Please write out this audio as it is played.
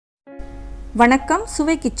வணக்கம்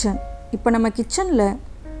சுவை கிச்சன். இப்போ நம்ம கிச்சனில்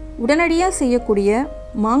உடனடியாக செய்யக்கூடிய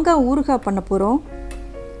மாங்காய் ஊறுகாய் பண்ண போகிறோம்.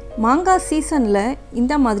 மாங்காய் சீசனில்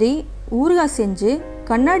இந்த மாதிரி ஊறுகாய் செஞ்சு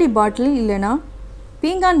கண்ணாடி பாட்டில் இல்லைன்னா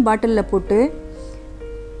பீங்கான் பாட்டிலில் போட்டு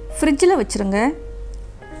ஃப்ரிட்ஜில் வச்சுருங்க.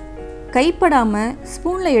 கைப்படாமல்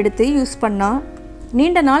ஸ்பூனில் எடுத்து யூஸ் பண்ணால்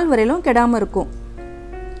நீண்ட நாள் வரையிலும் கெடாமல் இருக்கும்.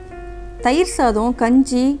 தயிர் சாதம்,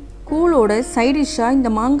 கஞ்சி, கூழோட சைடிஷ்ஷாக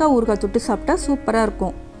இந்த மாங்காய் ஊறுகாய் தொட்டு சாப்பிட்டா சூப்பராக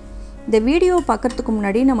இருக்கும். இந்த வீடியோவை பார்க்குறதுக்கு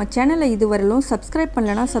முன்னாடி நம்ம சேனலை இதுவரையிலும் சப்ஸ்கிரைப்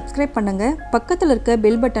பண்ணலைன்னா சப்ஸ்கிரைப் பண்ணுங்கள். பக்கத்தில் இருக்க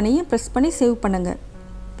பெல் பட்டனையும் ப்ரெஸ் பண்ணி சேவ் பண்ணுங்கள்.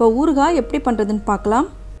 இப்போ ஊறுகாய் எப்படி பண்ணுறதுன்னு பார்க்கலாம்.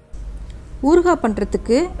 ஊறுகாய்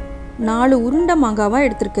பண்ணுறதுக்கு 4 உருண்டை மாங்காவாக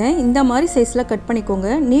எடுத்திருக்கேன். இந்த மாதிரி சைஸில் கட் பண்ணிக்கோங்க.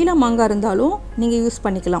 நீல மாங்காய் இருந்தாலும் நீங்கள் யூஸ்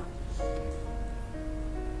பண்ணிக்கலாம்.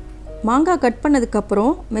 மாங்காய் கட்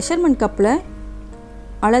பண்ணதுக்கப்புறம் மெஷர்மெண்ட் கப்பில்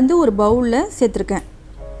அளந்து ஒரு பவுலில் சேர்த்துருக்கேன்.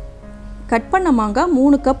 கட் பண்ண மாங்காய்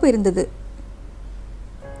 3 கப் இருந்தது.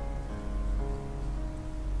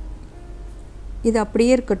 இது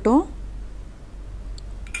அப்படியே இருக்கட்டும்.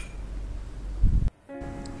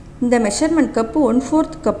 இந்த மெஷர்மெண்ட் கப்பு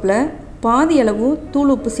 1/4 கப்பில் பாதி அளவு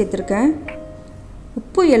தூள் உப்பு சேர்த்துருக்கேன்.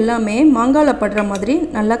 உப்பு எல்லாமே மாங்காயில் படுற மாதிரி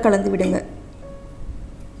நல்லா கலந்து விடுங்க.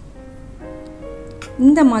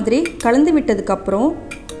 இந்த மாதிரி கலந்து விட்டதுக்கப்புறம்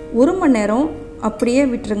 1 மணி நேரம் அப்படியே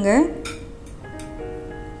விட்டுருங்க.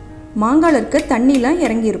 மாங்காயில் இருக்க தண்ணிலாம்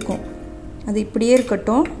இறங்கி இருக்கும். அது இப்படியே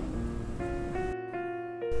இருக்கட்டும்.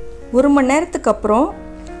 1 மணி நேரத்துக்கு அப்புறம்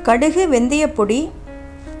கடுகு, வெந்தய பொடி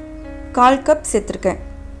 1/4 கப் சேர்த்துருக்கேன்.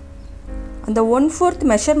 அந்த 1/4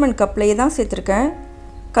 மெஷர்மெண்ட் கப்லேயே தான் சேர்த்துருக்கேன்.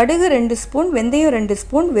 கடுகு 2 ஸ்பூன், வெந்தயம் 2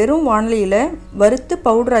 ஸ்பூன் வெறும் வாணலியில் வறுத்து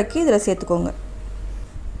பவுடராக்கி இதில் சேர்த்துக்கோங்க.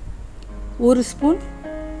 1 ஸ்பூன்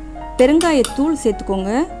பெருங்காயத்தூள்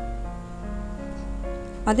சேர்த்துக்கோங்க.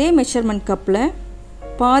 அதே மெஷர்மெண்ட் கப்பில்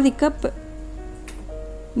பாதி கப்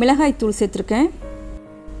மிளகாய்த்தூள் சேர்த்துருக்கேன்.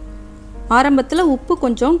 ஆரம்பத்தில் உப்பு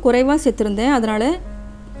கொஞ்சம் குறைவாக சேர்த்துருந்தேன், அதனால்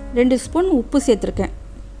 2 ஸ்பூன் உப்பு சேர்த்துருக்கேன்.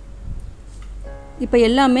 இப்போ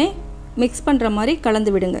எல்லாமே மிக்ஸ் பண்ணுற மாதிரி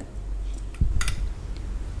கலந்து விடுங்க.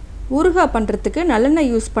 ஊறுகாய் பண்ணுறதுக்கு நல்லெண்ணெய்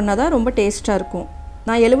யூஸ் பண்ணால் தான் ரொம்ப டேஸ்ட்டாக இருக்கும்.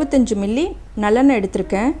 நான் 75 மில்லி நல்லெண்ணெய்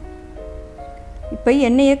எடுத்திருக்கேன். இப்போ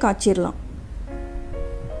எண்ணெயை காய்ச்சிடலாம்.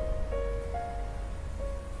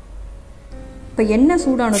 இப்போ எண்ணெய்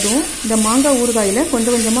சூடானதும் இந்த மாங்காய் ஊறுகாயில்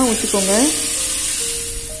கொஞ்சம் கொஞ்சமாக ஊற்றிக்கோங்க.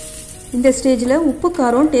 இந்த ஸ்டேஜில் உப்பு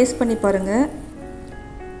காரம் டேஸ்ட் பண்ணி பாருங்கள்.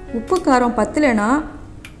 உப்பு காரம் பத்தலைன்னா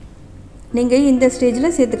நீங்கள் இந்த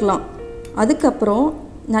ஸ்டேஜில் சேர்த்துக்கலாம். அதுக்கப்புறம்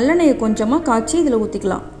நல்லெண்ணெயை கொஞ்சமாக காய்ச்சி இதில்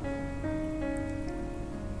ஊற்றிக்கலாம்.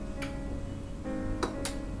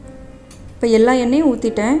 இப்போ எல்லா எண்ணெயும்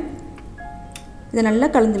ஊற்றிட்டேன். இதை நல்லா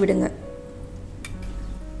கலந்து விடுங்க.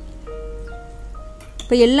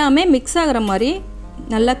 இப்போ எல்லாமே மிக்ஸ் ஆகிற மாதிரி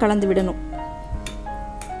நல்லா கலந்து விடணும்.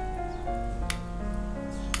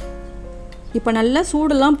 இப்போ நல்லா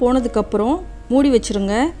சூடெல்லாம் போனதுக்கப்புறம் மூடி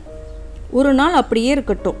வச்சுருங்க. ஒரு நாள் அப்படியே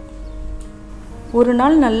இருக்கட்டும். ஒரு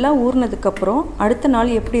நாள் நல்லா ஊறினதுக்கப்புறம் அடுத்த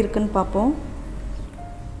நாள் எப்படி இருக்குன்னு பார்ப்போம்.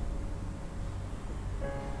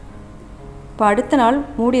 இப்போ அடுத்த நாள்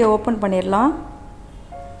மூடியை ஓப்பன் பண்ணிடலாம்.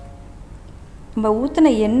 நம்ம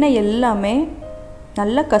ஊற்றின எண்ணெய் எல்லாமே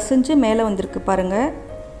நல்லா கசிஞ்சு மேலே வந்திருக்கு பாருங்கள்.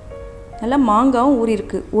 நல்லா மாங்காயும்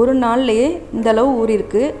ஊறியிருக்கு. ஒரு நாள்லையே இந்த அளவு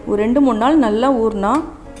ஊறியிருக்கு. ஒரு 2-3 நாள் நல்லா ஊறினா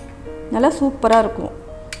நல்லா சூப்பராக இருக்கும்.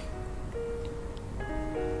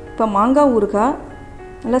 இப்போ மாங்காய் ஊறுகாய்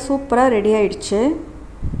நல்லா சூப்பராக ரெடி ஆயிடுச்சு.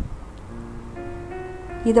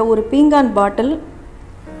 இதை ஒரு பீங்கான் பாட்டில்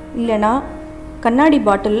இல்லைன்னா கண்ணாடி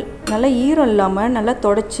பாட்டில் நல்லா ஈரம் இல்லாமல் நல்லா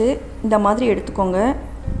தொடச்சி இந்த மாதிரி எடுத்துக்கோங்க.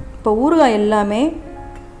 இப்போ ஊறுகாய் எல்லாமே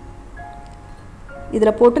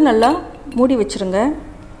இதில் போட்டு நல்லா மூடி வச்சுருங்க.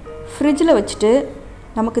 ஃப்ரிட்ஜில் வச்சுட்டு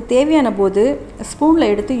நமக்கு தேவையான போது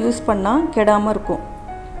ஸ்பூனில் எடுத்து யூஸ் பண்ணால் கெடாமல் இருக்கும்.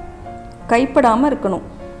 கைப்படாமல் இருக்கணும்.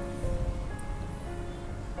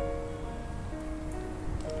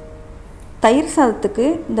 தயிர் சாதத்துக்கு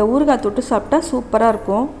இந்த ஊறுகாய் தொட்டு சாப்பிட்டா சூப்பராக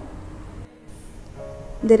இருக்கும்.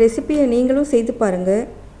 இந்த ரெசிபியை நீங்களும் செய்து பாருங்கள்.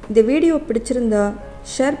 இந்த வீடியோ பிடிச்சிருந்தா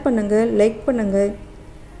ஷேர் பண்ணுங்கள், லைக் பண்ணுங்கள்,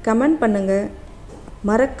 கமெண்ட் பண்ணுங்கள்.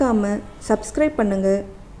 மறக்காமல் சப்ஸ்கிரைப் பண்ணுங்கள்.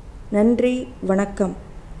 நன்றி, வணக்கம்.